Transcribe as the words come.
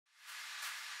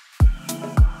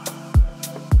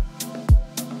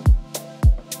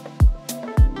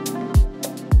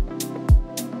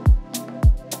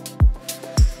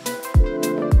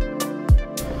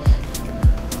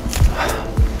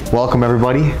Welcome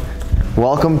everybody.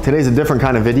 Welcome. Today's a different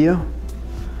kind of video.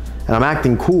 And I'm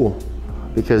acting cool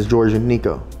because George and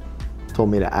Nico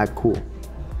told me to act cool.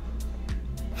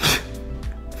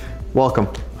 Welcome.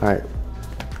 All right.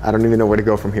 I don't even know where to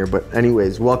go from here, but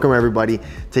anyways, welcome everybody.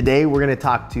 Today we're gonna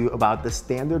talk to you about the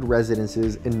standard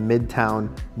residences in Midtown,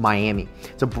 Miami.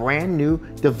 It's a brand new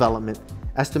development,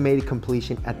 estimated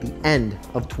completion at the end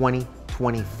of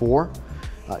 2024.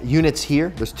 Units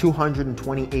here, there's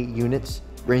 228 units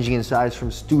ranging in size from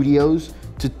studios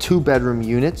to 2-bedroom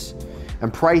units.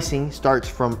 And pricing starts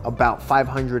from about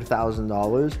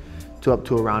 $500,000 to up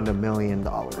to around $1 million.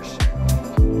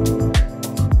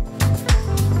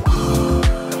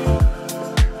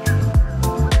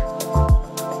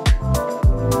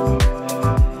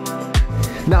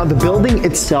 Now, the building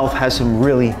itself has some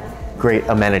really great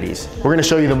amenities. We're gonna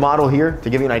show you the model here to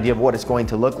give you an idea of what it's going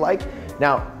to look like.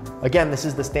 Now, again, this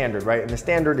is the standard, right? And the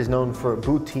standard is known for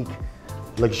boutique,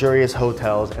 luxurious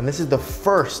hotels, and this is the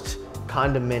first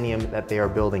condominium that they are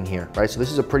building here, right? So this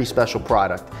is a pretty special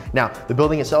product. Now, the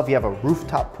building itself, you have a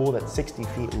rooftop pool that's 60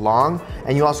 feet long,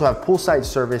 and you also have poolside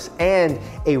service and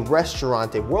a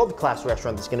restaurant, a world-class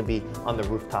restaurant that's gonna be on the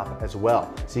rooftop as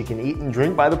well. So you can eat and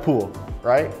drink by the pool,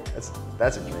 right?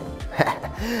 That's a dream.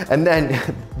 And then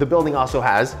the building also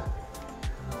has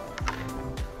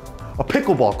a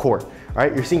pickleball court. All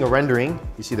right, you're seeing a rendering.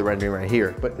 You see the rendering right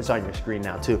here, but it's on your screen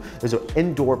now too. There's an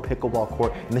indoor pickleball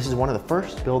court, and this is one of the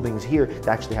first buildings here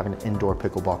to actually have an indoor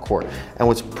pickleball court. And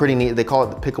what's pretty neat, they call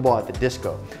it the pickleball at the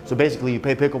disco. So basically you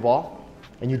play pickleball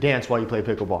and you dance while you play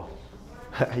pickleball.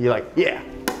 You're like, yeah.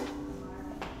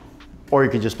 Or you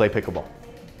could just play pickleball,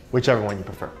 whichever one you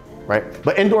prefer. Right?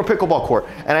 But indoor pickleball court.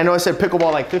 And I know I said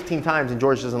pickleball like 15 times and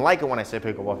George doesn't like it when I say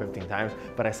pickleball 15 times,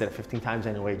 but I said it 15 times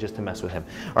anyway just to mess with him.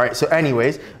 All right, so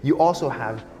anyways, you also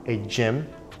have a gym.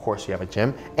 Of course you have a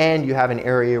gym, and you have an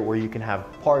area where you can have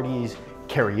parties,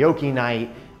 karaoke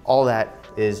night, all that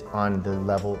is on the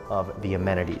level of the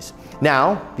amenities.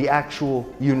 Now, the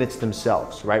actual units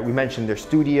themselves, right? We mentioned they're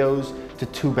studios to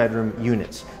 2-bedroom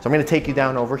units. So I'm gonna take you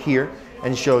down over here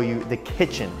and show you the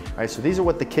kitchen, right? So these are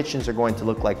what the kitchens are going to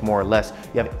look like more or less.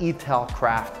 You have Ital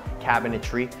Craft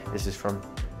cabinetry. This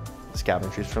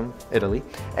cabinetry is from Italy.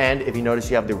 And if you notice,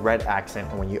 you have the red accent,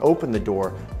 and when you open the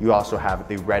door, you also have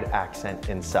the red accent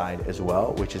inside as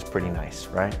well, which is pretty nice,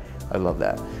 right? I love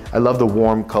that. I love the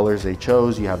warm colors they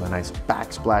chose. You have a nice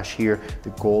backsplash here,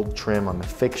 the gold trim on the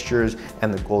fixtures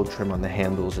and the gold trim on the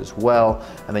handles as well.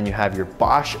 And then you have your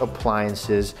Bosch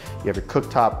appliances. You have your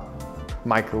cooktop,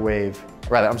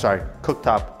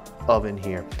 cooktop oven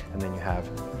here. And then you have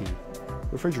the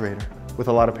refrigerator with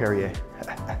a lot of Perrier.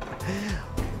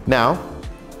 Now,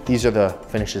 these are the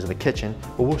finishes of the kitchen,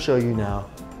 but we'll show you now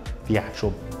the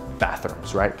actual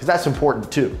bathrooms, right? Because that's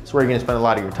important too. It's where you're gonna spend a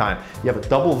lot of your time. You have a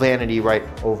double vanity right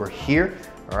over here,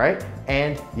 all right?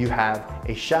 And you have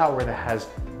a shower that has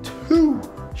 2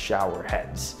 shower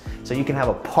heads. So you can have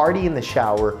a party in the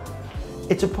shower.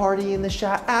 It's a party in the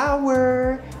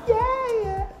shower, yeah.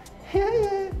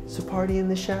 It's a party in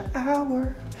the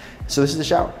shower. So this is the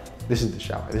shower. This is the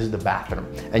shower. This is the bathroom.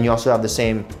 And you also have the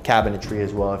same cabinetry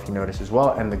as well, if you notice as well,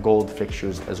 and the gold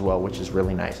fixtures as well, which is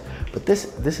really nice. But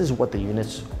this is what the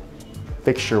units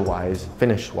fixture-wise,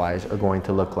 finish-wise, are going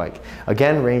to look like.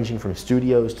 Again, ranging from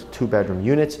studios to 2-bedroom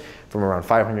units, from around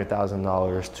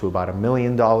 $500,000 to about $1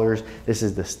 million. This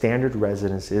is the standard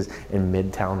residences in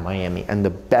Midtown Miami. And the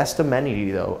best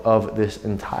amenity, though, of this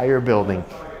entire building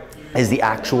is the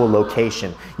actual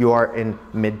location. You are in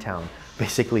Midtown.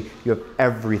 Basically, you have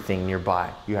everything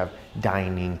nearby. You have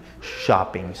dining,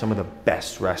 shopping, some of the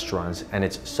best restaurants, and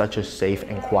it's such a safe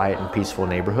and quiet and peaceful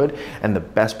neighborhood. And the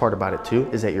best part about it too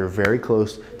is that you're very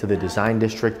close to the design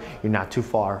district. You're not too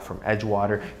far from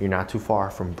Edgewater. You're not too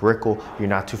far from Brickell. You're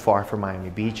not too far from Miami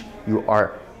Beach. You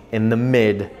are in the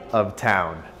mid of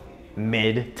town.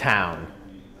 Midtown.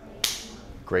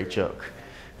 Great joke.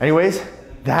 Anyways,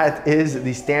 that is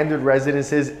the standard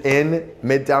residences in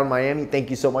Midtown Miami.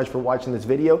 Thank you so much for watching this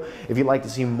video. If you'd like to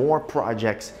see more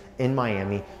projects in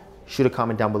Miami, shoot a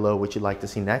comment down below what you'd like to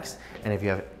see next. And if you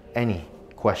have any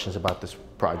questions about this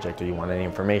project or you want any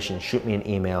information, shoot me an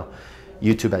email,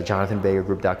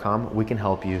 youtube@jonathanvegagroup.com. We can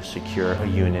help you secure a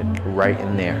unit right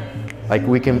in there. Like,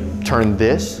 we can turn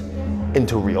this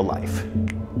into real life.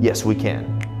 Yes, we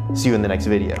can. See you in the next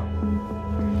video.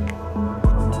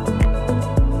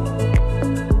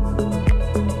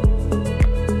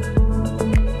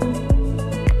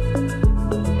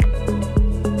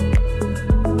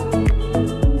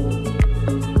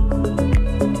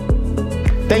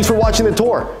 Thanks for watching the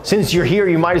tour. Since you're here,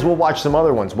 you might as well watch some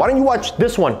other ones. Why don't you watch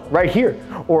this one right here?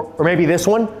 Or maybe this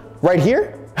one right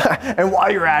here? And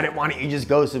while you're at it, why don't you just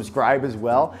go subscribe as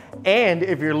well? And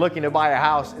if you're looking to buy a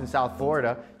house in South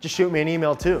Florida, just shoot me an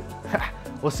email too.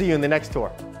 We'll see you in the next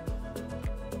tour.